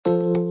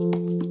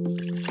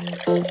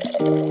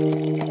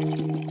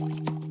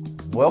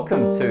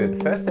Welcome to the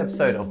first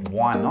episode of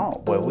Why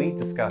Not, where we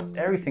discuss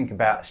everything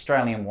about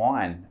Australian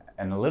wine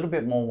and a little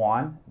bit more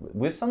wine,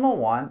 with some more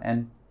wine,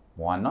 and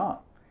why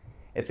not?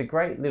 It's a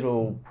great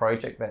little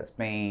project that's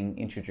been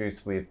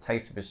introduced with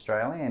Taste of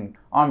Australia, and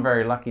I'm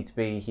very lucky to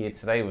be here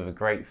today with a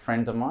great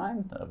friend of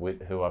mine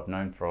who I've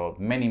known for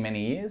many,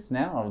 many years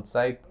now, I would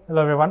say.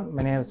 Hello everyone,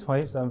 my name is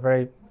Huy, so I'm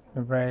very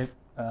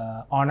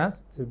honored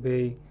to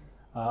be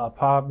a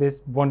part of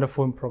this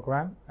wonderful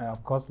program. And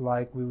of course,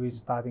 like we were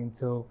starting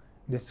to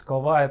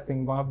discover, I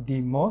think one of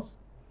the most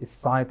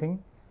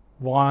exciting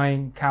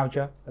wine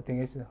culture, I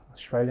think it's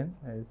Australian.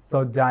 It's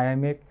so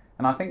dynamic.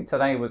 And I think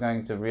today we're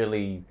going to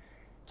really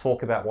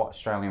talk about what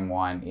Australian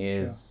wine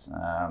is,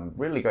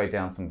 really go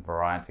down some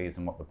varieties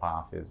and what the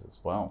path is as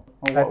well.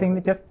 I think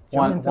we just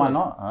why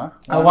not?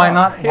 Huh? Why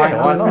not? Why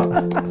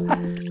not?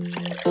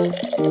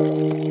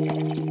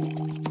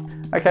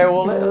 Okay,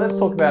 well, let's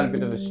talk about a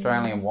bit of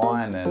Australian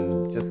wine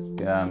and just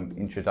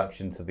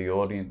introduction to the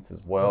audience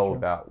as well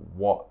about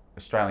what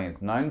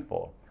Australians known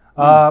for.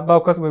 But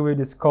of course, we will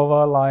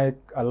discover like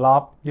a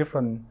lot of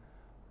different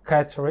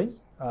categories.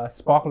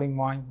 Sparkling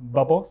wine,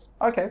 bubbles.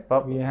 Okay,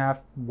 but we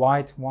have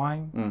white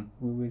wine.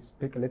 We will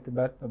speak a little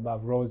bit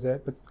about rosé,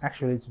 but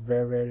actually it's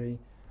very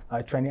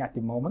trendy at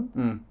the moment.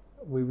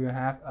 We will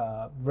have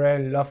a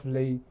very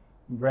lovely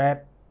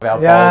red.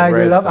 Yeah,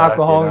 you love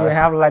alcohol. You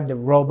have like the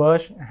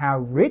robust, how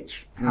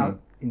rich, how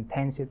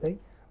intensity.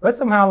 But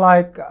somehow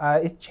like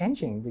it's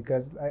changing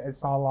because I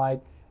saw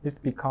like it's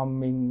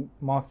becoming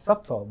more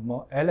subtle,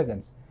 more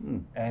elegant.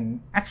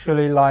 And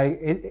actually like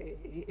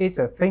it's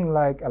a thing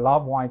like a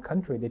lot of wine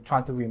country, they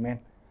try to remain.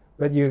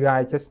 But you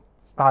guys just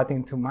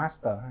starting to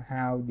master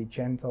how the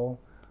gentle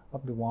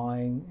of the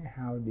wine,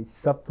 how the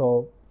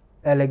subtle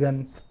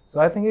elegance. So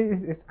I think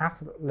it's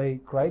absolutely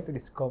great to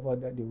discover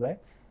the red.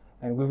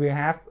 And we will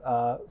have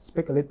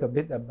speak a little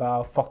bit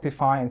about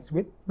fortified and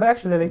sweet, but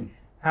actually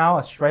how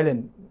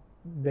Australian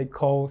they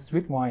call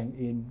sweet wine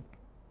in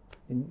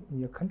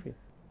your country.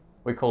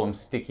 We call them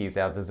stickies,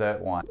 our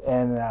dessert wine.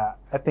 And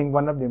I think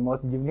one of the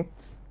most unique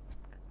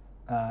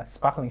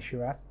sparkling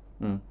Shiraz.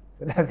 So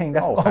I think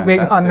that's all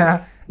we're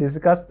gonna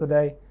discuss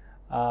today.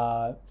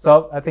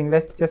 So I think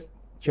let's just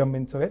jump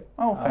into it.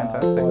 Oh,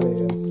 fantastic.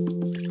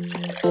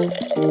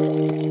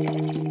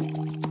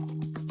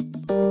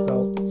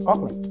 So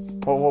sparkling.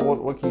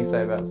 What can you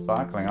say about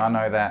sparkling? I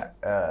know that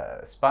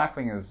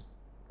sparkling is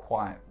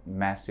quite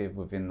massive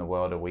within the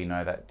world, and we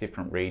know that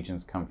different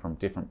regions come from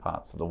different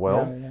parts of the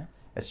world.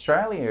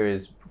 Australia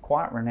is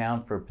quite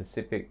renowned for a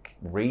Pacific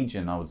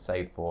region, I would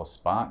say, for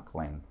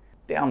sparkling.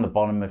 Down the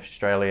bottom of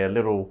Australia, a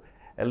little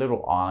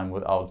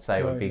island, I would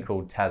say, would be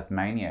called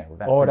Tasmania,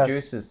 that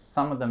produces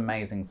some of the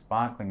amazing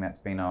sparkling that's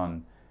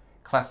been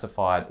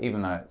classified,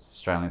 even though it's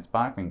Australian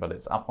sparkling, but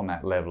it's up on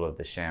that level of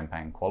the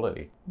champagne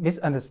quality.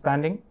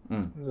 Misunderstanding,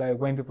 like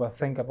when people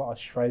think about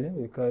Australia,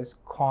 because it's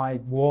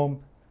quite warm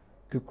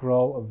to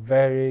grow a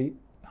very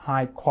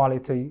high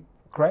quality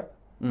grape.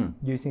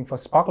 Using for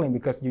sparkling,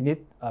 because you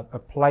need a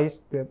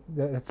place, the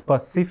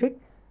specific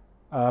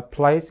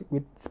place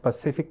with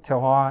specific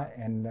terroir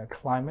and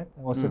climate,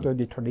 and also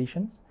the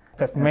traditions.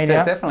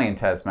 Tasmania, definitely in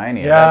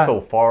Tasmania. That's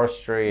all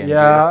forestry and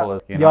beautiful.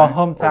 Your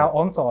hometown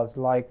also is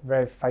like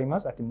very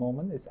famous at the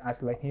moment. It's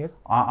Adelaide Hills.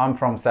 I'm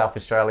from South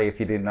Australia, if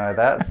you didn't know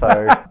that.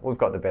 So we've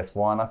got the best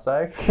wine, I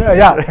say.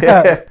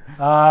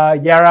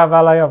 Yarra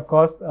Valley, of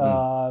course,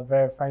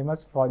 very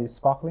famous for the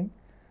sparkling.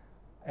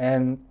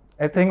 And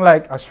I think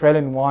like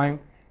Australian wine,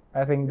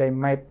 I think they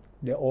made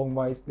their own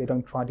ways. They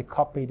don't try to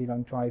copy. They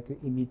don't try to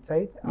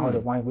imitate other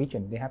wine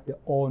region. They have their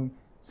own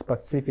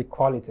specific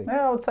quality.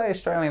 Yeah, I would say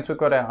Australians, we've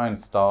got our own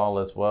style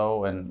as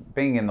well. And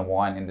being in the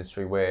wine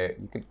industry, where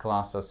you could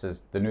class us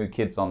as the new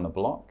kids on the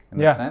block, in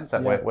the sense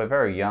that we're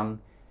very young.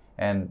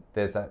 And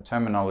there's that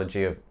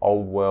terminology of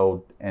old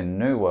world and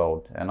new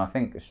world. And I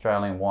think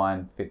Australian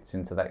wine fits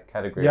into that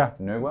category of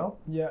new world.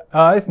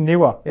 It's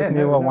newer. It's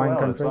newer wine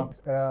country. Well.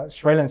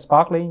 Australian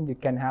sparkling, you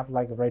can have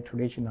like a very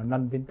traditional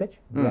non-vintage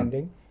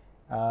blending.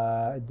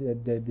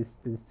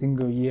 The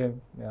single year,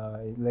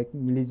 like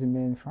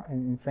millésime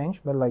in French,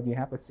 but like you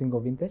have a single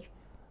vintage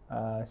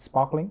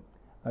sparkling.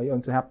 You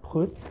also have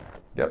Brut.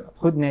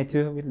 Brut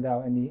nature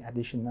without any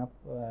addition of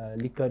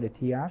liqueur de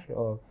tirage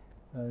or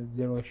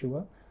zero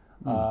sugar.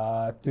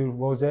 To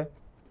rosé.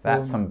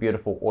 That's some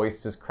beautiful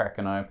oysters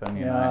cracking open,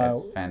 you know,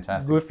 it's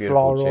fantastic. Good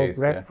beautiful floral, cheese.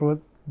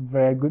 grapefruit,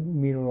 very good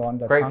mineral on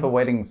the Great tongue. for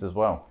weddings as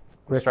well.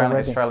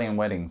 Australian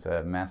weddings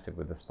are massive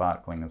with the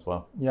sparkling as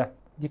well. Yeah,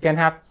 you can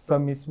have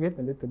semi-sweet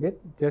a little bit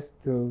just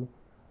to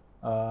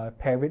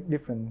pair with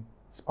different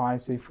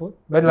spicy food,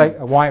 but like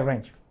a wide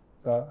range,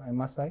 so I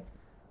must say.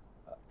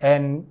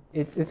 And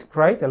it's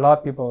great. A lot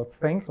of people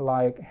think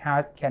like how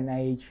it can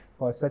age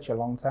for such a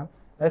long time.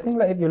 I think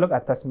like if you look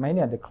at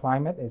Tasmania, the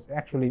climate is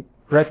actually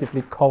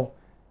relatively cold.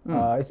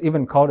 It's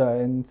even colder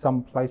in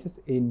some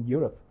places in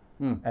Europe.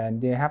 And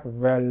they have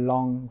very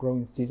long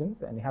growing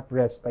seasons, and they have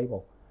very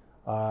stable.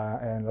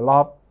 And a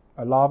lot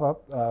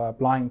of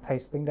blind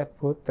tasting that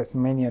put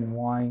Tasmanian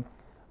wine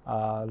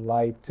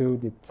like to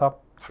the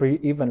top 3,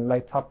 even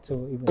like top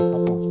 2, even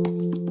top 1.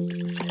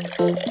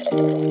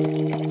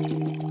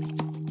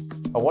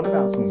 What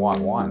about some white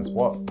wines?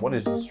 What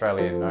is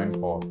Australia known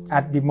for?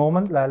 At the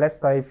moment, let's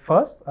say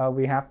first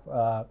we have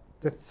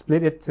just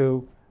split it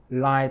to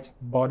light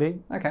body.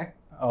 Okay.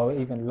 Or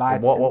even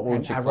light what and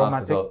would you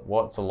class as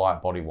what's a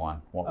light body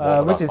wine?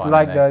 What which is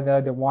like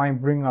the wine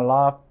bring a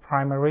lot of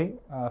primary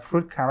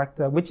fruit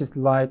character, which is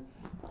like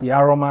the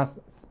aromas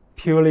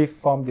purely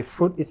from the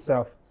fruit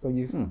itself. So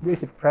you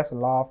really press a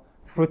lot of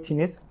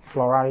fruitiness,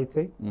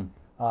 florality,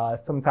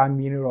 sometimes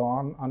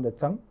mineral on the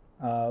tongue.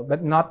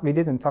 But we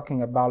didn't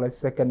talking about like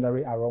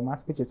secondary aromas,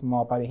 which is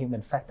more by the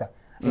human factor,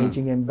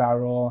 aging in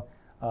barrel,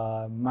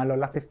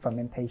 malolactic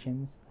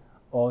fermentations,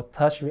 or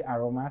tertiary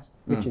aromas,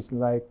 which is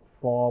like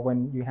for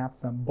when you have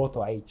some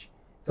bottle age.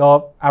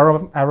 So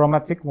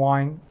aromatic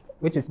wine,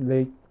 which is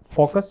really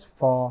focused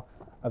for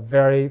a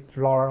very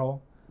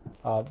floral,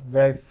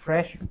 very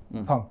fresh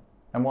tongue.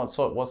 And what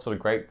sort of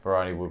grape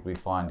variety would we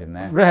find in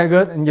there? Very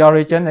good. In your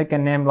region, I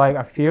can name like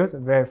a few.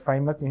 Very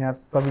famous. You have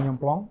Sauvignon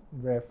Blanc.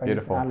 Very famous.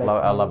 Beautiful.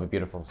 I love a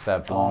beautiful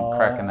Sauv Blanc,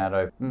 cracking that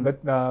open.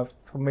 But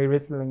for me,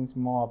 Riesling is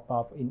more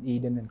above in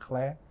Eden and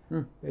Clare.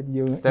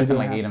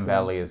 Definitely Eden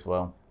Valley as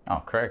well. Oh,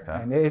 correct. Huh?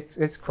 And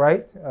it's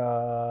great.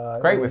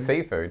 Great with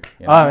seafood.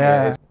 You know? Oh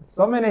yeah.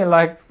 So many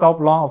like Sauv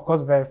Blanc, of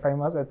course, very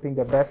famous. I think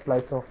the best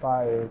place so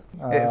far is.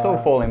 It's all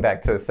falling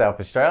back to South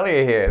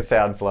Australia here. It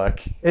sounds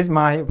like. It's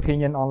my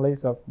opinion only.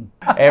 So.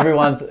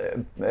 Everyone's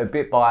a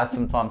bit biased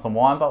sometimes on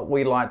wine, but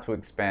we like to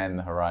expand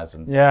the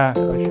horizons. Yeah,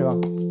 for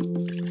sure.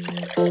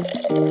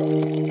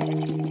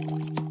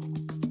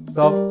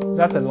 So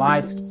that's a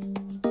light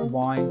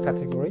wine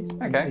category.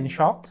 Okay. In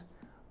short.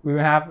 We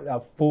will have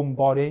a full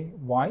body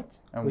white.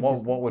 And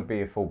what would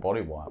be a full body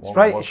white?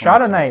 Straight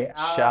Chardonnay.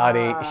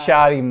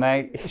 Shardy,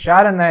 mate.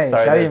 Chardonnay.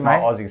 Sorry, Shardy, there's my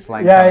Aussie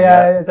slang.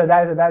 Yeah. So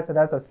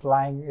that's a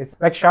slang. It's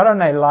like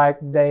Chardonnay. Like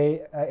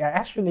they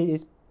actually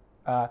is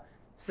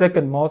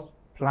second most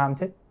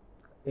planted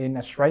in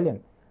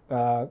Australian.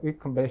 We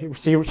compare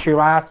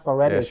Shiraz for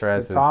red is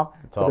the top.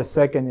 But the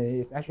second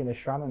is actually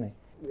Chardonnay.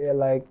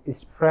 Like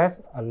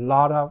express a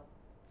lot of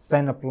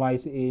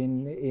cenoplies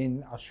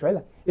in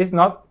Australia. It's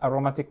not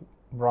aromatic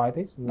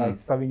varieties like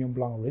Sauvignon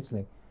Blanc or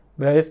Riesling,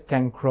 but it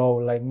can grow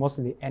like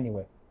mostly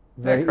anywhere.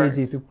 Very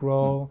easy to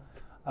grow.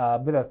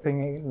 But I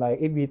think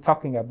like if we're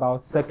talking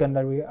about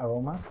secondary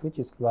aromas, which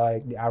is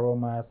like the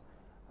aromas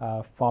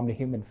from the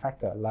human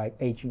factor, like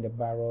aging the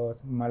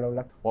barrels,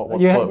 malolactic.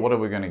 What are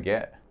we going to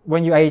get?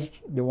 When you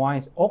age the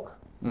wines oak,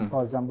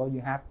 for example,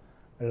 you have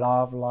a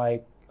lot of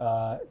like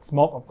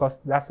smoke. Of course,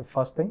 that's the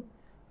first thing.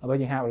 But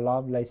you have a lot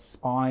of like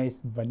spice,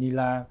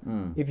 vanilla.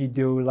 If you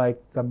do like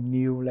some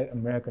new like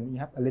American, you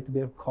have a little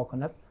bit of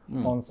coconut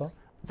also.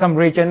 Some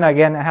region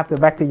again, I have to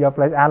back to your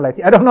place.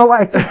 I don't know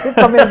why it's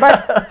coming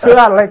back to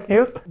that like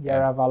hills.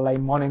 Yeah, about like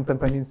Mornington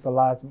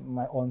Peninsula is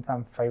my own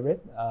time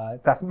favorite.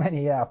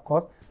 Tasmania, of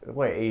course.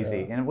 We're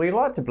easy, and we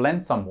like to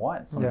blend some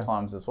whites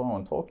sometimes as well.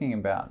 And talking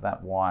about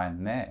that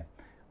wine there,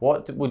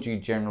 what would you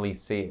generally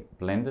see it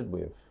blended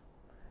with?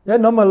 Yeah,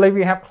 normally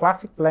we have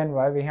classic blend,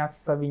 right? We have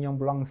Sauvignon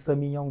Blanc,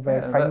 Semillon,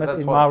 very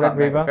famous in Red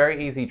River.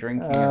 Very easy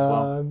drinking as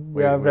well.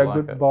 We very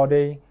like good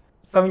body.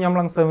 Sauvignon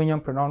Blanc,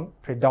 Semillon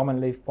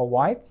predominantly for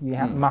white. You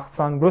have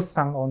Marsan,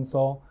 Roussan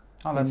also.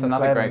 Oh, that's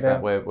another grape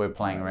that we're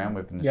playing around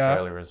with in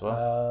Australia as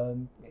well.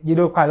 You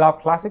do quite a lot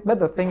of classic, but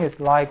the thing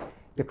is like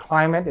the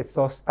climate is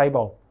so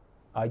stable.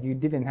 You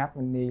didn't have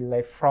any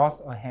like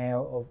frost or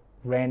hail or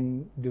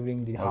rain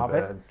during the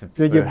harvest.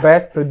 So you're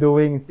best to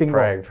doing single.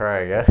 Correct,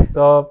 yeah.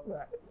 So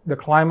the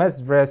climate is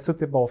very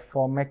suitable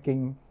for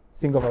making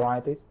single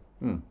varieties.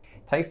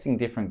 Tasting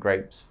different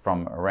grapes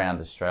from around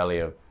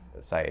Australia,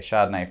 say a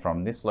Chardonnay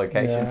from this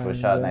location to a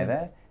Chardonnay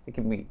there, it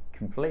can be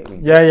completely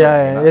different. You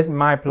know? It's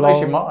my blow.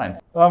 Blows your mind.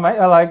 Well, mate,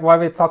 I like while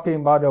we're talking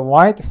about the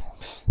white,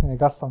 I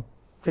got some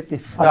pretty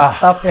fun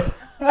stuff here.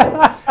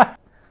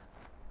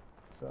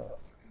 So,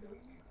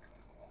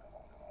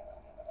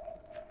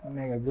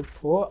 make a good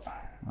pour.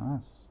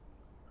 Nice.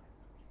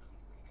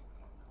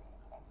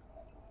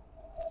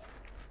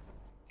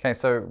 Okay,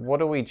 so what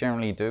do we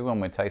generally do when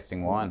we're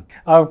tasting wine?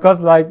 Of course,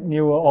 like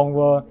newer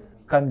onward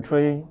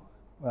country,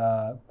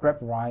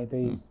 grape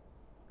varieties,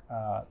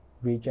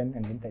 region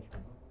and vintage.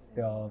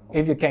 So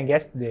if you can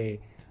guess the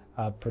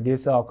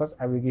producer, of course,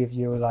 I will give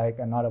you like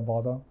another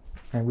bottle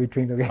and we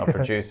drink together. A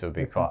producer would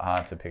be quite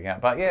hard to pick out.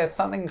 But yeah, it's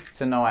something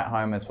to know at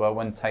home as well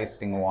when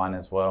tasting wine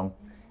as well.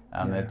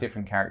 There are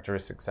different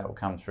characteristics that will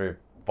come through.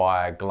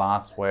 By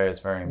glassware is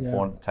very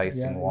important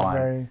tasting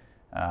wine.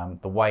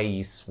 The way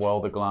you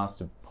swirl the glass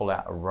to pull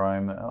out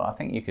aroma, I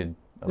think you could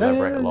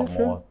elaborate a lot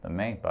more than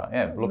me. But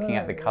yeah, looking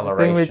at the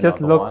coloration. I think we're just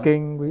of the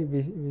looking,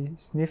 we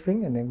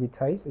sniffing and then we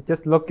taste.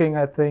 Just looking,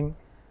 I think,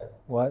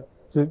 what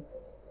do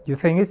you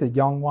think it's a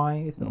young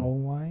wine? It's an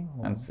old wine?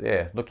 Or? And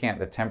looking at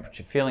the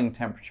temperature, feeling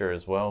temperature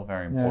as well,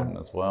 very important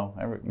as well.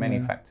 Many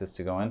factors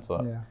to go into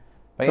it.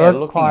 But so yeah, it's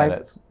looking quite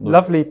at it,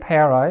 lovely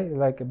pear, right?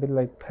 Like a bit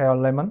like pear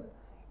lemon.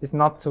 It's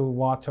not too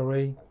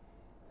watery.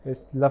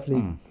 It's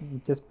lovely,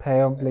 just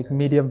pale, like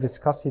medium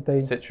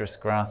viscosity. Citrus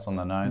grass on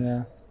the nose.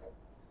 Yeah.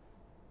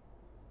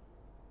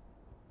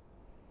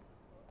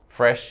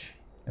 Fresh,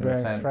 in a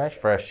Very sense.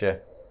 fresh. Yeah.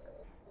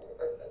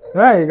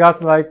 Yeah, it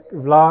got like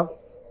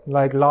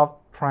lot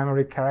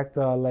primary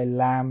character, like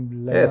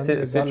lamb, lemon. Yeah, It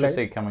got,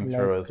 citrusy coming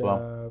through as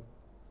well.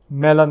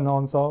 Melon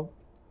also,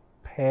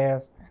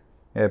 pears.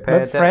 Yeah,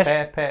 pear.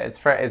 Fresh.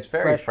 It's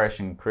very fresh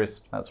and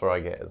crisp. That's what I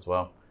get as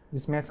well. You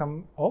smell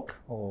some oak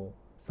or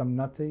some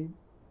nuttiness?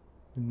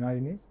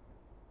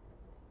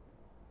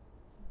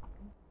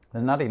 The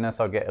nuttiness,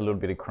 I'll get a little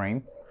bit of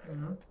cream.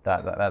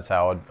 That's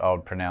how I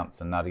would pronounce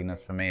the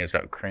nuttiness for me, is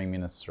that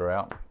creaminess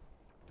throughout.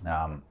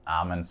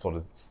 Almond sort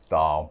of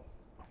style.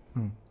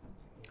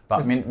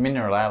 But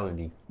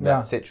minerality,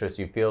 that citrus,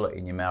 you feel it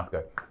in your mouth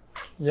go.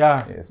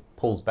 Yeah. It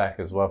pulls back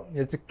as well.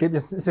 Yeah, to keep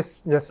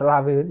your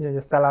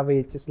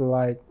saliva just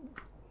like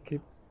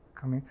keep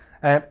coming.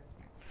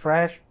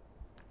 Fresh,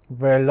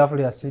 very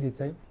lovely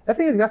acidity. I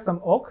think it's got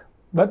some oak,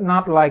 but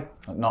not like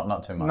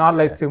not too much. Not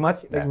like too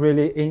much. Yeah. It's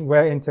really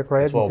well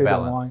integrated into the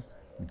wine.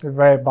 It's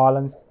very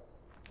balanced,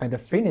 and the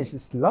finish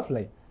is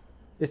lovely.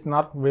 It's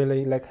not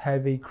really like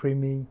heavy,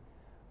 creamy,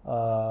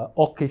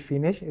 oaky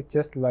finish. It's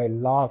just like a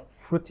lot of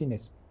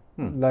fruitiness.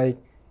 Like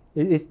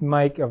it's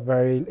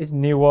it's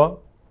newer,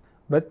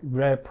 but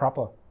very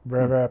proper.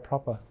 Very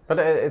proper. But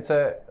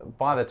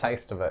by the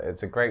taste of it,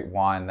 it's a great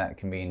wine that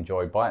can be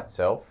enjoyed by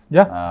itself.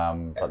 Yeah.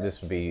 But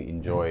this would be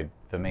enjoyed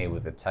for me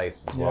with the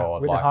taste as well.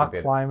 With the hot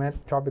climate,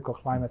 tropical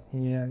climate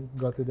here, you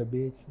go to the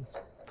beach. It's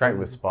great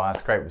with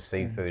spice, great with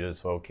seafood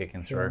as well,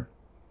 kicking through.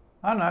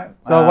 I don't know.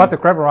 So what's the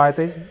grape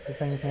variety you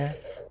think here?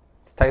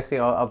 It's tasty.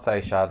 I'd say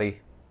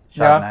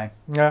Chardonnay.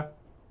 Yeah.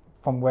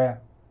 From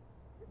where?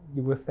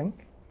 You would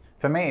think?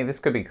 For me, this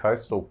could be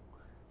coastal.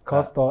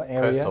 Coastal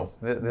areas.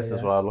 Coastal. This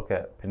is what I look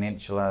at.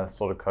 Peninsula,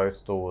 sort of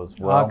coastal as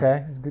well.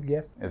 Okay, it's a good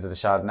guess. Is it a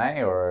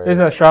Chardonnay or? It's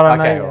a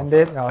Chardonnay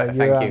indeed.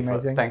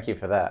 Thank you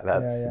for that.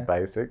 That's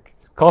basic.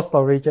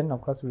 Coastal region,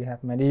 of course, we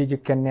have many. You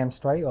can name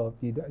straight or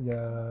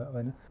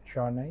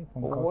Chardonnay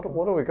from coastal.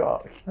 What do we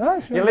got?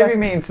 Sure, you're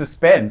leaving me in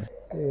suspense.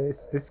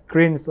 It's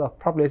green, so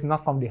probably it's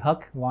not from the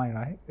Huck wine,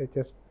 right? It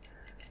just.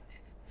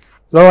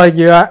 So like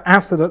you are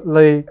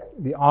absolutely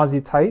the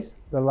Aussie taste.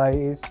 The like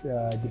is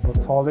the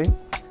Bortoli.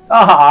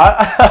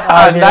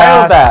 I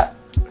nailed that.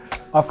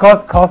 Of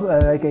course,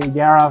 like a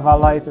Yarra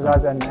Valley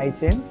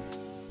 2018.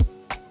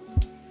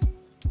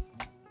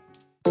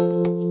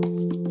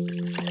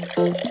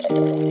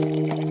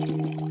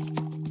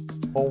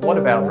 Well, what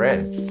about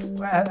reds?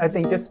 Well, I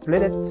think just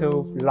split it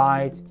to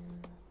light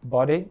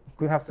body.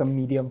 We have some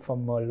medium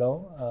from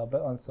Merlot,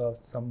 but also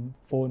some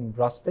full and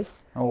rustic.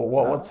 Oh,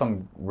 what's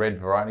some red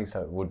varieties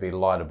that would be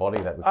lighter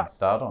body that we can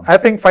start on? I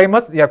think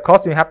famous. Yeah, of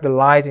course, you have the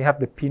light. You have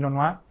the Pinot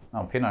Noir.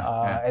 Oh, Pinot.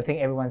 I think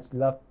everyone's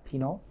love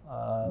Pinot.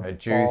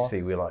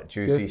 Juicy. We like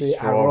juicy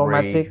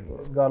strawberry,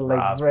 aromatic. Got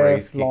like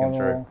very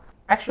floral.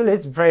 Actually,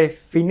 it's very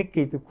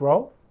finicky to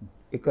grow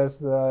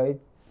because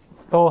it's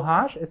so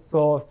harsh. It's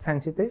so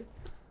sensitive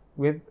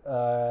with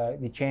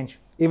the change.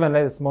 Even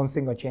like a small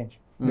single change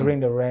during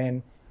the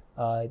rain.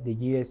 The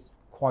year is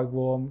quite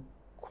warm,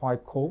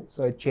 quite cold,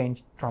 so it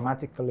changed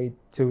dramatically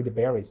to the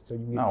berries. So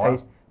you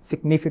taste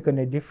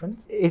significantly different.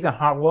 It's a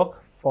hard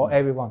work for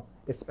everyone,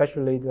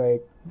 especially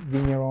like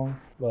vigneron,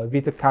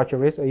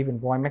 viticulturists, or even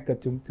winemaker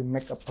to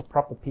make a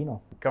proper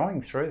Pinot.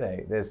 Going through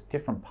there's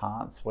different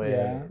parts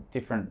where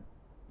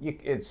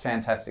it's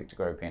fantastic to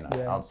grow Pinot.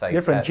 Yeah. I'd say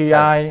different GI.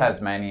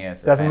 Tasmania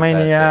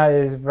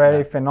is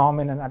very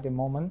phenomenal at the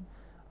moment.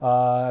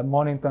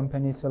 Mornington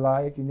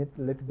Peninsula, if you need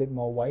a little bit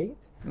more weight.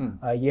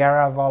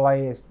 Yarra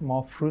Valley is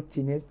more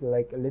fruitiness,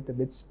 like a little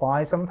bit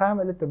spice,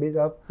 sometimes a little bit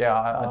of. Yeah,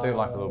 I do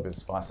like a little bit of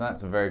spice, and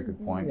that's a very good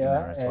point in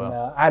there as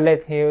well.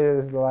 Islet Hill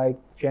is like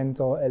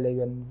gentle,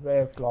 elegant,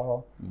 very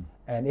floral.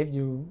 And if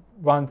you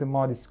want to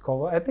more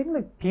discover, I think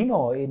like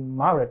Pinot in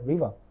Margaret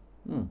River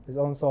is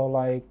also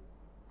like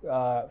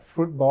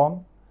fruit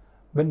bomb,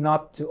 but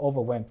not too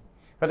overwhelmed.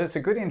 But it's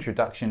a good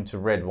introduction to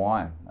red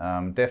wine.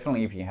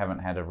 Definitely, if you haven't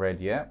had a red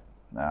yet.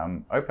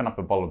 Open up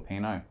a bottle of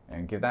Pinot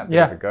and give that bit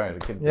of a go to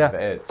give it a bit of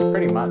edge.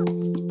 Pretty much.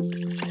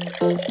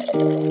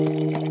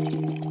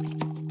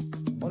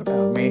 What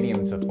about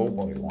medium to full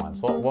body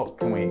wines? What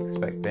can we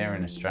expect there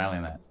in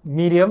Australia? That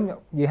medium,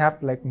 you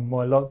have like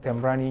Merlot,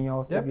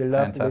 Tempranos. If you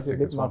love a little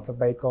bit more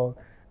tobacco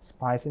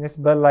spiciness,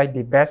 but like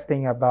the best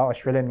thing about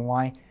Australian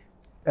wine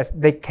is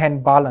they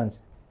can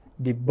balance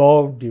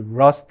both the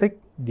rustic,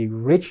 the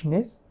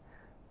richness,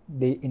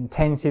 the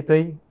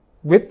intensity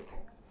with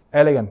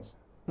elegance.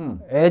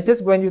 It's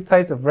just when you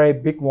taste a very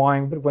big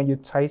wine, but when you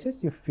taste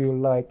it, you feel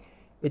like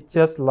it's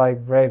just like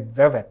very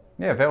velvet.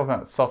 Yeah,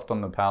 velvet, soft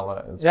on the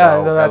palate as well.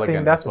 Yeah, so I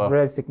think that's a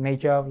very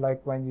signature of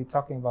like when you're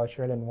talking about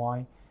Australian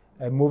wine,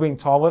 moving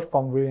toward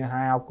from really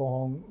high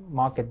alcohol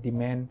market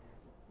demand,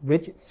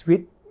 rich,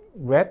 sweet,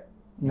 red.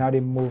 Now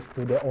they move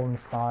to their own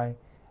style.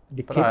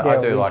 But I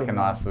do like a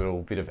nice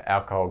little bit of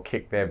alcohol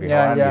kick there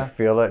behind. You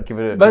feel it, give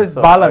it a but it's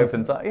balanced.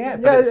 It's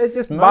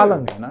just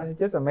balanced. You know? It's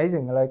just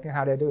amazing, like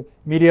how they do it.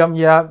 Medium,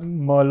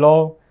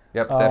 Merlot.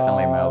 Yep,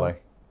 definitely Merlot.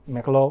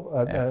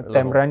 Merlot,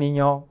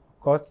 Tempranillo, of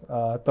course,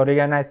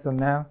 Touriga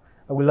Nacional.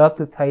 I would love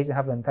to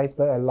haven't tasted,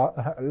 but a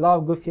lot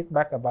of good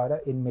feedback about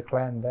it in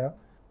McLaren there.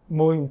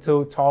 Moving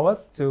toward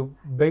to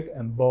big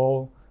and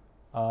bold.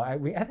 I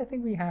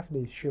think we have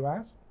the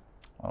Shiraz.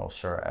 Oh,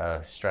 sure.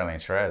 Australian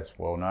Shiraz,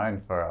 well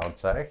known for, I would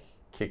say,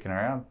 kicking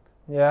around.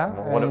 Yeah.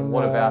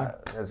 What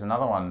about? There's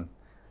another one.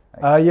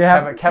 You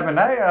have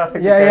Cabernet. I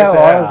think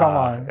come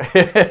on.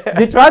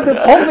 You tried to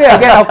poke me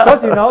again. Of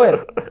course, you know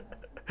it.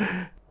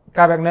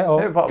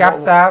 Cabernet, Cab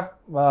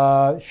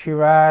Sauv,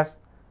 Shiraz.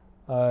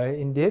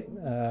 Indeed.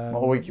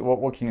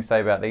 What can you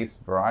say about these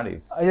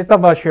varieties? You talk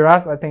about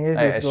Shiraz. I think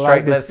it's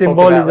like the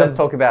symbolism. Let's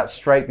talk about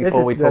straight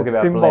before we talk about blend. This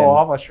is the symbol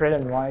of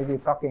Australian wine. If you're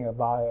talking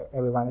about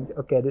everyone,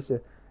 okay, this is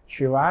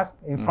Shiraz.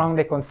 In front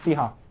they can see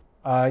her.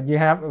 You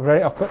have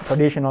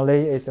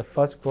traditionally it's the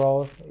first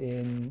growth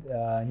in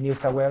New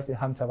South Wales in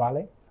Hunter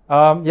Valley.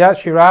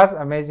 Shiraz,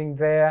 amazing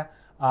there.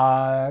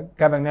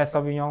 Cabernet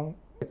Sauvignon.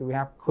 So we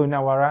have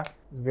Coonawarra,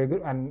 very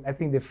good, and I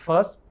think the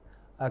first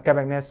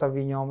Cabernet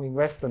Sauvignon in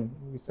Western,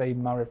 we say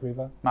Margaret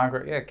River.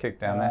 Margaret, yeah, kick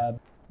down there.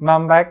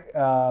 Malbec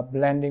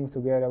blending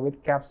together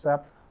with Cab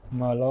Sauv,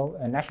 Merlot,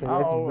 and actually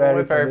it's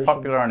very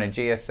popular on a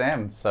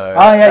GSM. So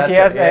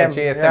GSM.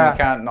 GSM, you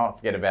can't not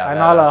forget about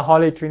Another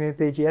Holy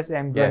Trinity,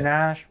 GSM,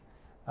 Grenache,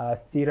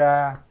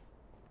 Syrah,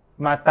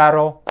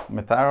 Mataro.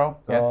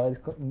 So yes. It's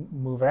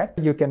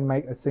Mourvèdre. You can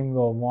make a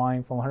single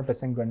wine from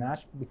 100%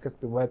 Grenache because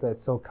the weather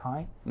is so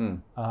kind.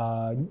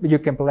 You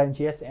can blend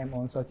GSM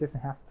also, just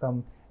have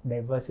some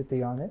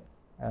diversity on it.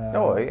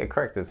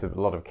 Correct. There's a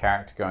lot of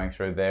character going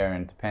through there,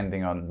 and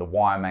depending on the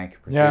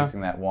winemaker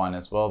producing that wine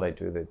as well, they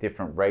do the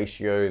different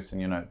ratios,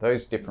 and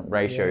those different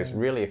ratios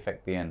really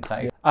affect the end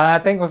taste. I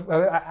think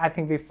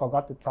we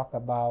forgot to talk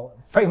about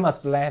famous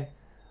blend,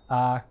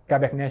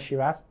 Cabernet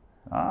Shiraz.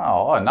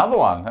 Oh, another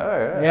one.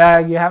 Yeah,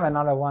 you have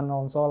another one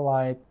also,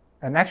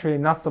 and actually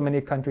not so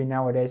many countries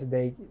nowadays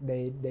they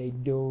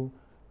do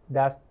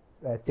that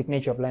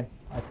signature blend.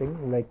 I think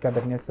like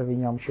Cabernet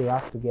Sauvignon,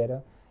 Shiraz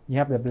together. You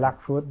have the black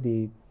fruit,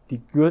 the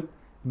good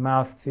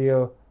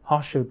mouthfeel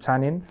horseshoe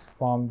tannin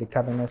from the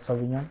Cabernet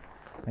Sauvignon,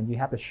 and you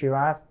have the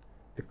Shiraz,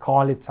 the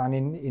cordial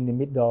tannin in the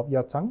middle of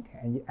your tongue,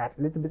 and you add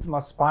a little bit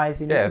more spice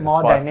in it,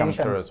 more the spice comes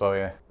through as well.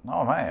 Yeah.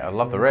 Oh mate, I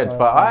love the reds,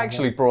 but I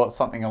actually brought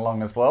something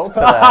along as well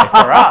today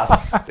for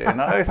us.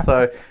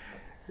 So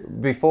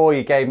before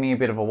you gave me a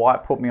bit of a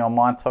white, put me on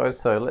my toes.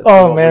 So let's see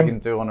what we can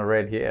do on a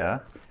red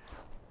here.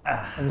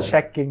 I'm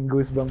checking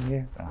goosebumps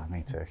here. Oh,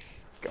 me too.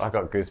 I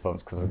got goosebumps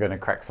because we're going to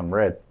crack some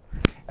red.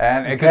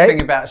 And a good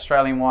thing about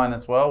Australian wine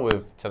as well,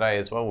 with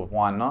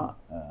Wine Not,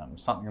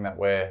 something that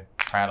we're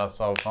proud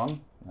ourselves on.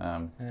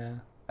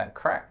 That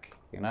crack,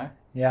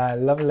 Yeah,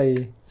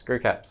 lovely. Screw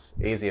caps,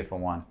 easier for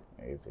wine,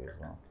 easy as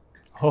well.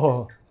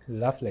 Oh,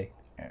 lovely.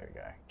 There we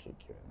go. Kick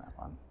you in that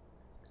one.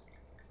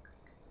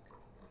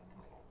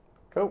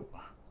 Cool.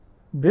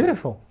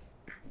 Beautiful.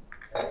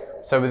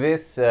 So with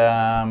this,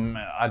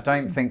 I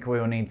don't think we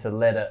will need to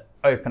let it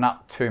open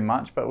up too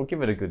much, but we'll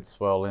give it a good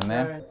swirl in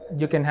there.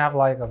 You can have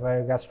like a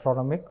very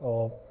gastronomic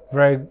or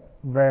very,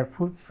 very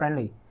food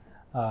friendly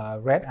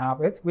red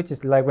outfit, which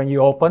is like when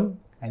you open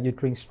and you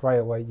drink straight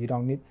away.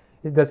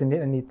 It doesn't need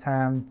any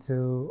time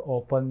to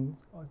open,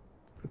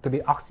 to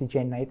be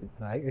oxygenated,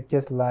 right? It's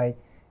just like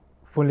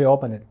fully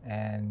open it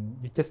and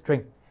you just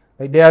drink.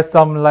 Like there are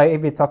some, like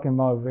if we're talking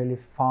about really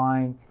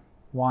fine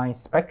wine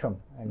spectrum,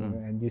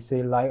 and you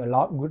see like a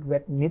lot of good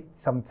red need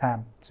some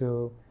time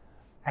to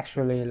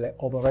actually like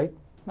operate.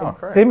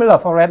 Similar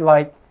for red,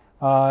 like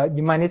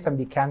you might need some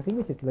decanting,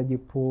 which is like you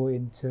pour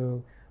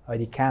into a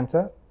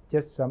decanter,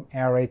 just some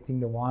aerating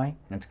the wine.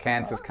 And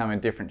decanters come in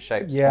different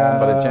shapes, form,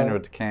 but a general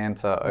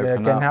decanter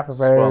open can have a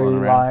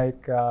very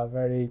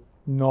very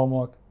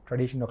normal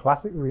traditional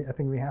classic. I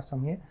think we have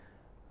some here,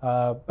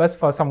 but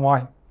for some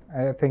wine,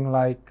 I think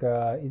like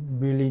it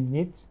really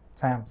needs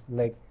time,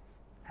 like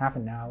half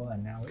an hour,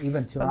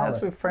 even 2 hours.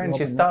 That's with friends.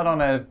 You start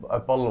on a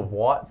bottle of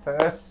white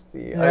first.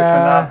 You open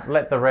up,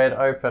 let the red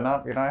open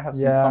up. Have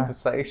some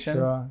conversation.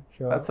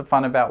 Sure. That's the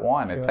fun about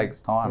wine. It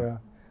takes time.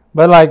 Sure.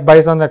 But like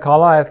based on the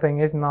color, I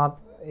think it's not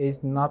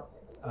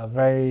a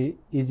very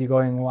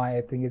easygoing wine.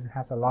 I think it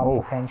has a lot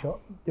of potential.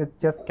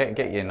 Just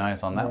get your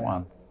nose on that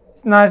one.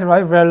 It's nice,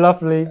 right? Very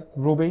lovely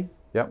ruby.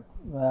 Yep.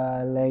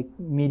 Like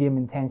medium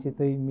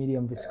intensity,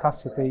 medium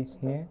viscosity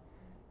here.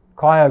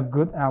 Quite a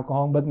good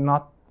alcohol, but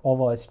not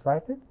over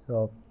extracted.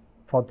 So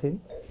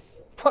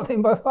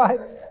 14.5.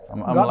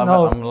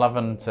 I'm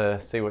loving to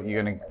see what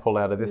you're going to pull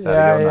out of this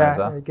out of your nose.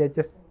 Okay,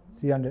 just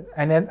see under.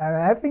 And then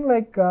I think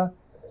like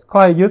it's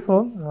quite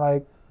youthful.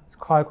 Like it's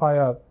quite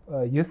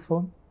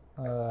youthful.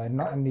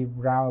 Not only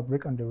brown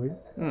brick on the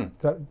rim.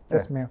 So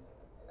just smell.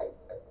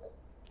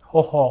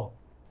 Ho.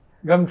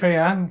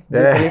 Gumtree,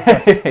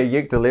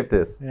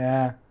 eucalyptus.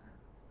 Yeah.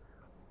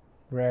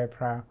 Very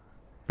proud.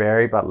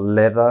 Berry, but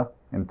leather,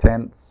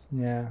 intense.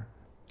 Yeah.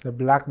 The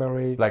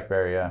blackberry.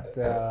 Yeah.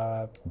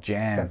 The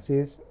jam.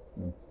 Cassis.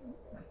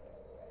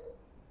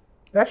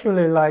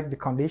 Actually, like the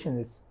condition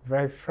is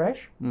very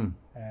fresh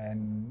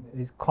and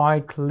it's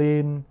quite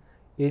clean.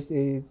 It's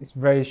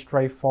very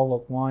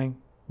straightforward wine.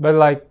 but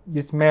like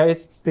you smell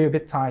it's still a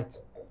bit tight.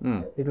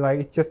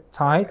 It's just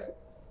tight,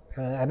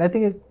 and I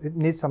think it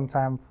needs some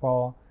time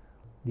for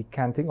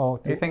decanting or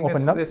to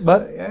open up.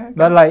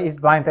 But like it's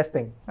blind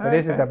testing, so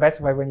this is the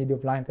best way when you do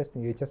blind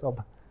testing. You just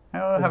open.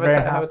 Have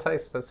a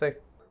taste. Let's see.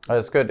 Oh,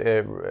 it's good.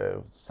 It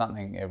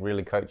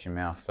really coats your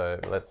mouth. So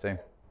let's see.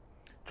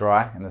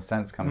 Dry in the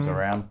sense comes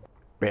around.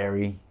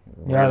 Berry.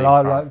 Yeah, really a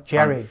lot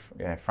cherry.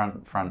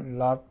 Front.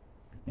 Lot.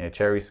 Yeah,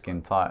 cherry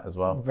skin tight as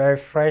well. Very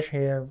fresh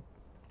here.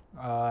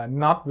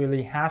 Not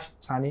really harsh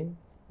tannin.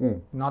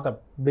 Not a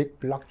big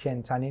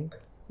blockchain tannin.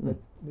 But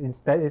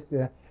instead,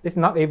 it's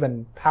not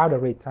even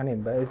powdery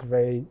tannin, but it's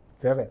very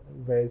velvet,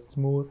 very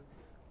smooth,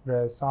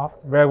 very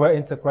soft, very well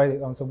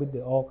integrated also with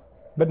the oak,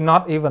 but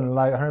not even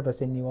like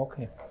 100% new oak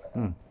here.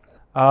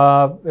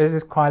 This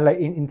is quite like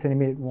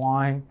intermediate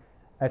wine.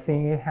 I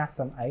think it has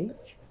some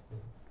age.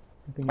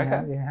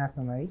 It has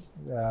some age.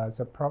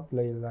 So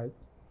probably like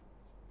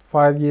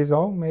 5 years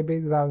old, maybe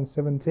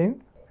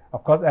 2017.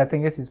 Of course, I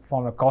think this is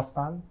from a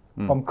Costan,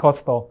 from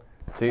Coastal.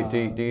 Do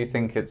you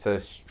think it's a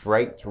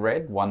straight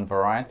red, one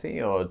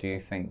variety, or do you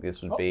think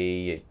this would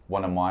be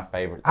one of my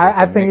favorites?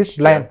 I think it's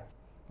blend,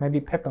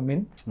 maybe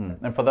peppermint.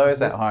 And for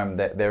those at home,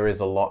 there is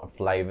a lot of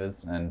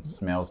flavors and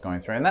smells going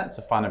through, and that's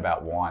the fun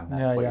about wine.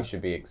 That's what you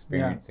should be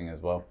experiencing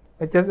as well.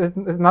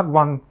 It's not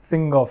one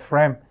single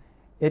frame.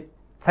 It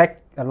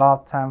takes a lot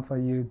of time for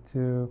you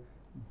to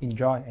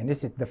enjoy, and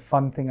this is the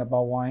fun thing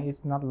about wine.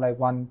 It's not like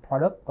one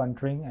product, one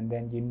drink, and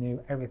then you knew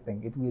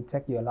everything. It will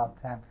take you a lot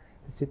of time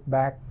to sit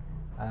back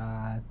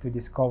to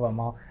discover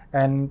more,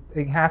 and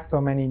it has so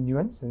many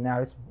nuances. And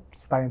now it's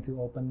starting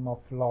to open more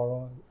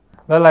floral.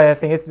 But like I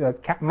think it's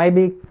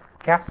maybe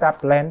Cab Sauv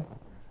blend,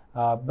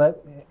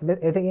 but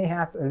I think it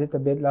has a little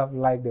bit of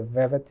like the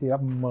velvety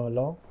of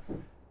Merlot,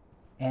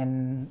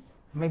 and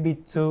maybe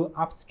 2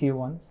 upscale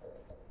ones.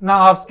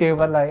 Not upscale,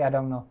 but like I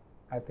don't know.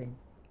 I think.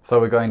 So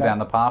we're going down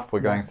the path. We're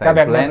going saying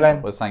a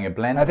blend. We're saying a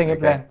blend. I think a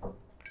blend.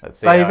 Let's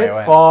see. Save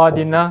it for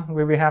dinner.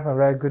 We will have a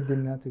very good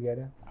dinner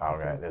together. I'll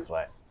go this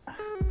way.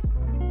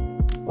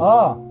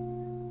 Oh.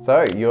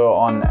 So you're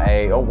on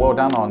well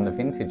done on the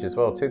vintage as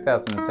well,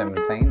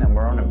 2017, and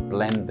we're on a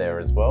blend there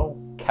as well.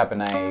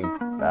 Cabernet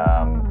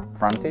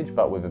frontage,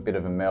 but with a bit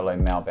of a Merlot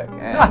Malbec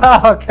and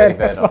okay,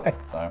 that's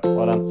right. So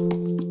well done.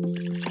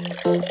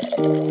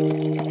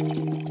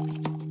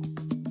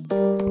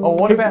 Oh,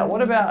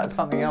 what about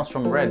something else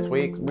from reds?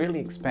 We really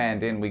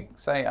expand in. We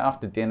say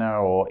after dinner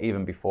or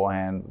even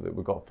beforehand,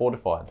 we've got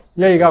fortifieds.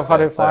 Yeah, you got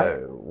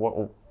fortified.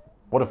 So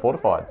what are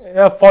fortifieds?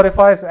 Yeah,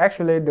 fortified is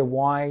actually the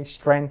wine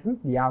strengthens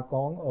the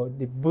alcohol, or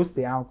they boost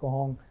the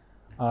alcohol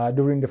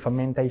during the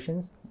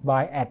fermentations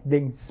by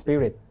adding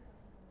spirit.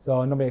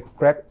 So normally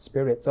grape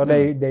spirit. So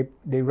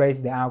they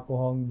raise the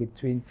alcohol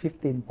between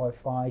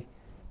 15.5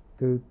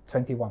 to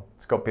 21.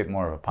 It's got a bit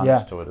more of a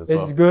punch to it as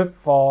well. It's good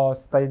for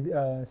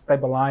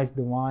stabilize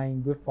the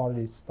wine, good for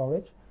the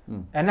storage.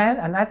 And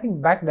I think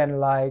back then,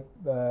 like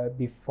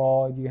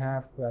before you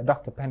have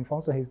Dr.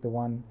 Penfold, so he's the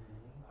one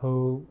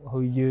who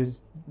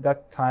used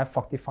that type of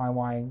fortified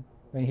wine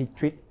when he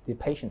treat the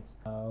patients.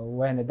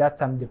 When at that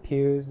time the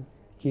pills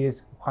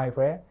is quite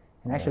rare,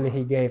 and actually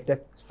he gave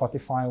that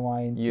fortified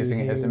wine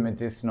using it as a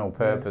medicinal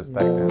purpose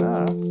back then.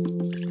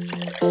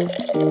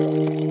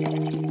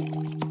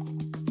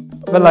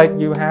 But like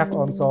you have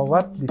also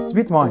the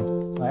sweet wine,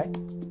 right?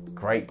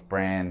 Great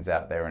brands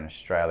out there in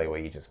Australia where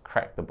you just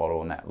crack the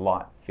bottle and that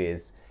light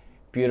fizz.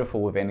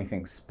 Beautiful with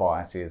anything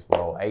spicy as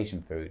well.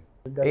 Asian food.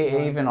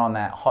 Even on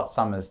that hot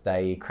summer's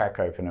day, you crack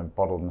open a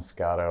bottle of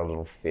Moscato, a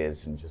little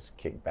fizz, and just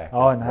kick back.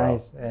 Oh,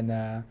 nice.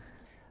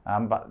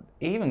 And but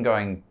even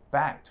going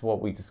back to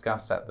what we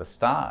discussed at the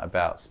start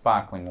about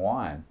sparkling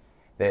wine,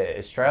 the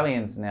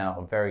Australians now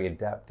are very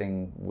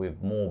adapting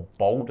with more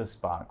bolder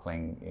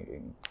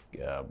sparkling,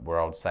 where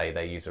I would say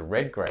they use a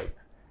red grape.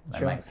 They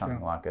make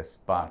something like a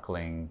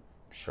sparkling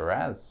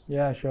Shiraz.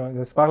 Yeah, sure.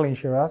 The sparkling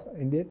Shiraz,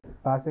 indeed.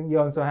 You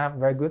also have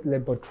very good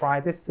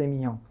Botrytis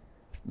Semillon.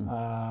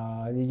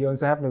 You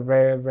also have a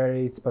very,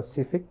 very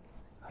specific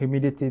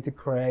humidity to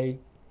create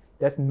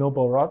that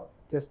noble rot,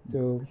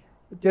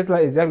 just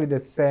like exactly the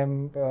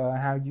same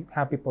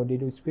how people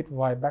did with sweet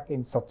wine back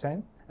in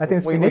Sauternes. I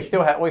think we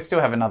still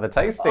have another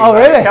tasting. Oh,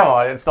 really? Come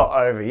on, it's not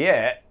over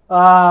yet.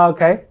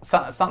 Okay.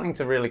 Something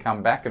to really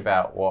come back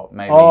about. What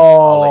maybe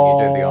I'll let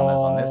you do the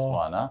honors on this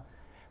one, huh?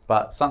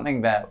 But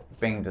something that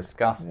being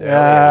discussed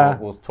earlier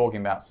was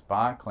talking about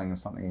sparkling,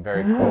 something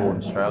very cool in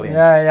Australia.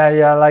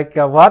 Yeah. Like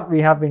what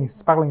we have in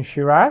sparkling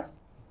Shiraz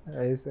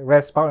is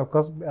red sparkling, of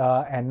course,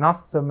 and not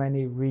so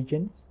many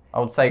regions.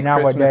 I would say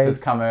nowadays, Christmas has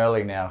come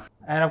early now.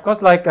 And of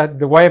course, like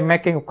the way of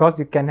making, of course,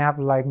 you can have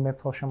like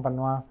méthode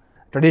champenoise,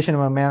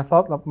 traditional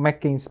method of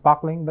making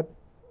sparkling, but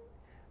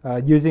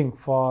using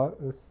for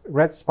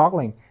red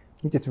sparkling,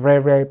 which is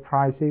very, very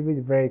pricey,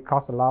 which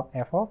costs a lot of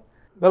effort.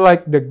 But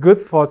like the good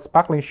for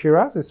sparkling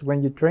Shiraz is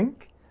when you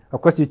drink,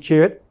 of course you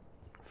chew it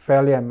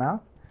fairly in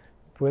mouth,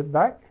 put it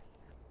back.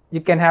 You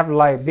can have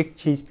like big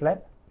cheese plate.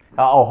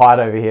 I'll hide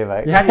over here,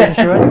 mate. You have to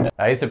ensure it.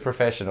 He's a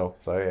professional,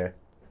 so yeah.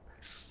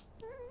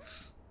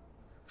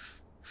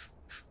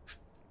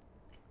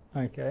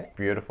 Okay.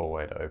 Beautiful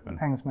way to open.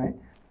 Thanks, mate.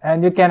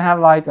 And you can have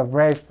like a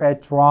very fair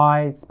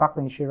dry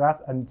sparkling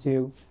Shiraz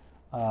until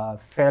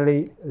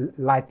fairly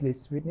lightly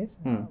sweetness,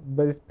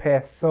 but it's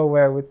paired so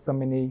well with so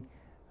many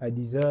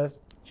desserts,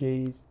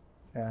 cheese.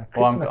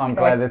 Well, I'm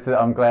glad this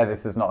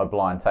is not a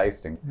blind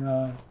tasting.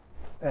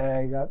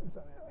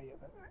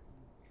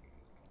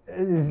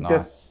 It's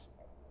just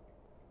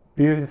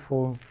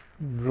beautiful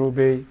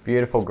ruby.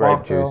 Beautiful sparkle.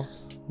 grape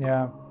juice.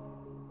 Yeah.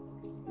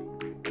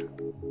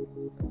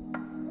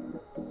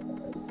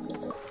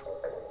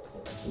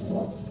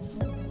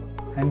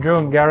 And Drew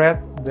and Garrett,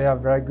 they are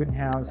very good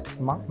house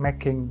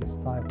making this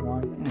type of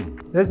wine.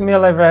 This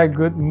merely very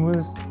good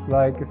mousse,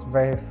 like it's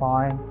very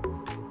fine,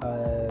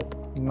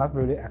 not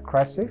really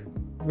aggressive,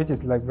 which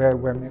is like very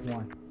well made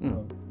wine.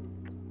 So.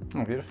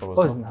 Oh, beautiful as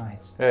well. well. It's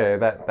nice. Yeah,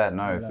 that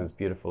nose is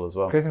beautiful as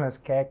well. Christmas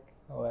cake,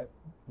 like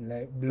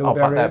blueberry. Oh,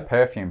 but that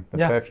perfume, the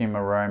perfume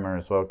aroma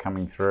as well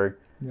coming through.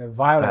 Yeah,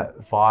 violet.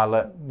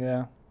 Violet.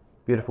 Yeah.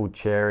 Beautiful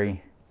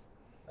cherry.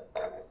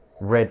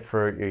 Red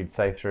fruit, you'd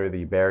say through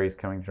the berries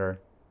coming through.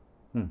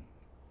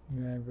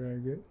 Yeah, very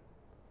good.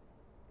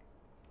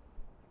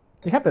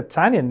 You have the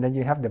tannin, then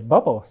you have the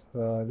bubbles.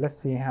 Let's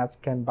see how it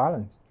can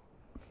balance.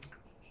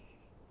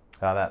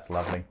 Oh, that's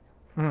lovely.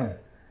 The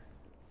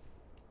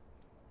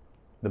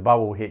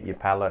bubble hit your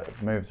palate,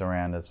 it moves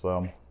around as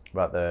well,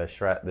 but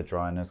the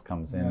dryness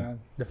comes in. Yeah,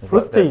 the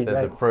fruity.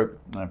 There's a fruit.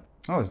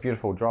 Oh, it's a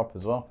beautiful drop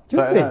as well.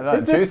 Juicy.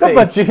 Juicy.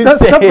 Super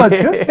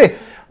juicy.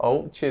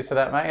 Oh, cheers for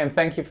that, mate. And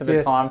thank you for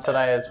the time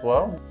today as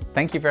well.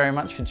 Thank you very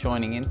much for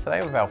joining in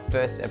today with our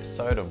first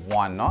episode of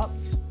Wine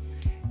Knots.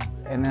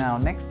 In our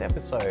next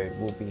episode,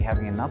 we'll be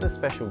having another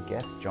special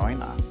guest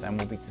join us, and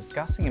we'll be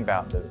discussing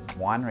about the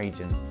wine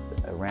regions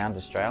around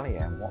Australia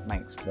and what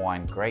makes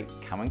wine great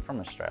coming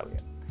from Australia.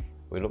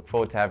 We look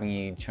forward to having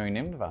you tune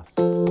in with us.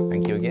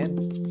 Thank you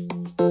again.